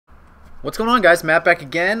What's going on, guys? Matt back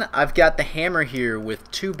again. I've got the hammer here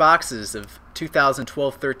with 2 boxes of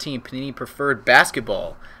 2012-13 Panini Preferred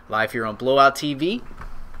Basketball live here on Blowout TV.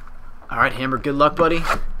 Alright, Hammer, good luck, buddy.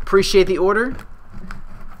 Appreciate the order.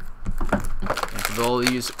 And for all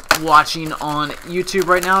of you watching on YouTube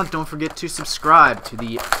right now, don't forget to subscribe to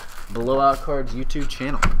the Blowout Cards YouTube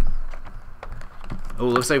channel. Oh,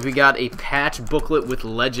 looks like we got a patch booklet with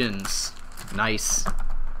legends. Nice.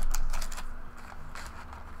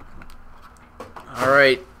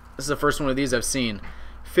 Alright, this is the first one of these I've seen.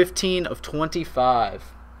 15 of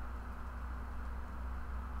 25.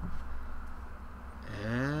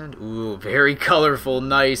 And, ooh, very colorful,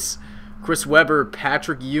 nice. Chris Webber,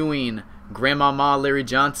 Patrick Ewing, Grandmama Larry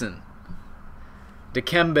Johnson.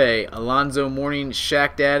 Dikembe, Alonzo Mourning,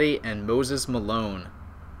 Shaq Daddy, and Moses Malone.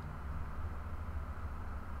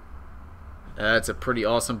 That's a pretty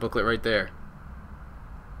awesome booklet right there.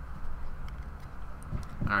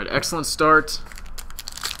 Alright, excellent start.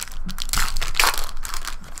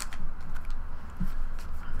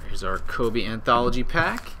 Here's our Kobe Anthology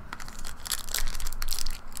pack.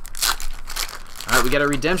 Alright, we got a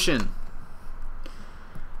redemption.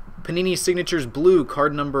 Panini Signatures Blue,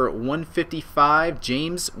 card number 155,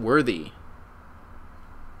 James Worthy.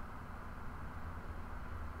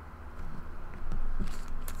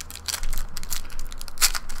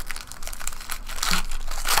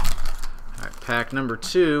 Alright, pack number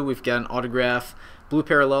 2, we've got an autograph, blue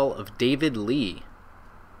parallel of David Lee.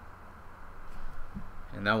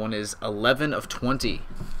 And that one is 11 of 20.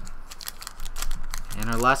 And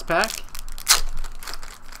our last pack,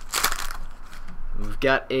 we've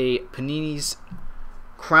got a Panini's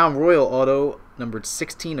Crown Royal auto, numbered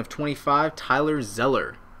 16 of 25, Tyler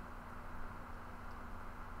Zeller.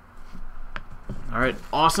 Alright,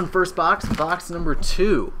 awesome first box. Box number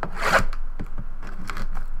 2.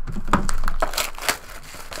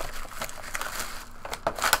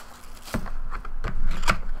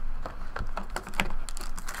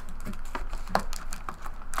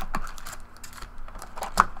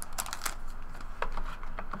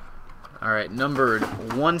 Alright, numbered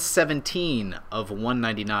 117 of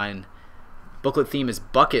 199. Booklet theme is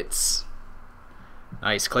buckets.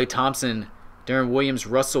 Nice. Klay Thompson, Darren Williams,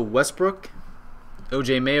 Russell Westbrook,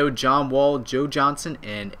 OJ Mayo, John Wall, Joe Johnson,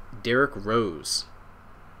 and Derrick Rose.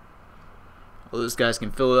 Well, those guys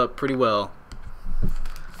can fill it up pretty well.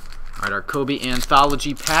 Alright, our Kobe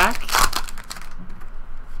Anthology pack.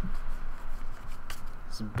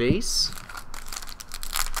 Some base.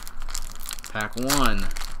 Pack 1.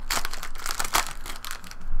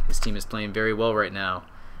 This team is playing very well right now.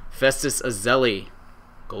 Festus Ezeli,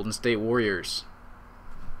 Golden State Warriors.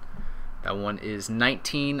 That one is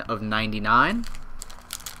 19 of 99.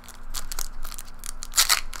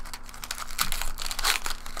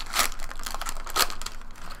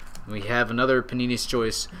 We have another Panini's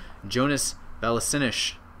Choice, Jonas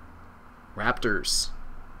Valanciunas, Raptors.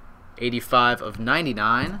 85 of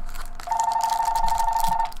 99.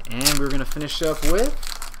 And we're going to finish up with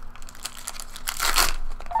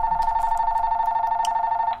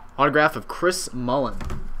autograph of Chris Mullin.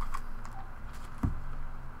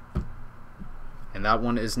 And that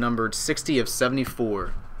one is numbered 60 of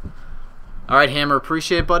 74. Alright, Hammer,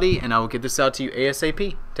 appreciate it, buddy, and I will get this out to you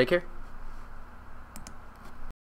ASAP. Take care.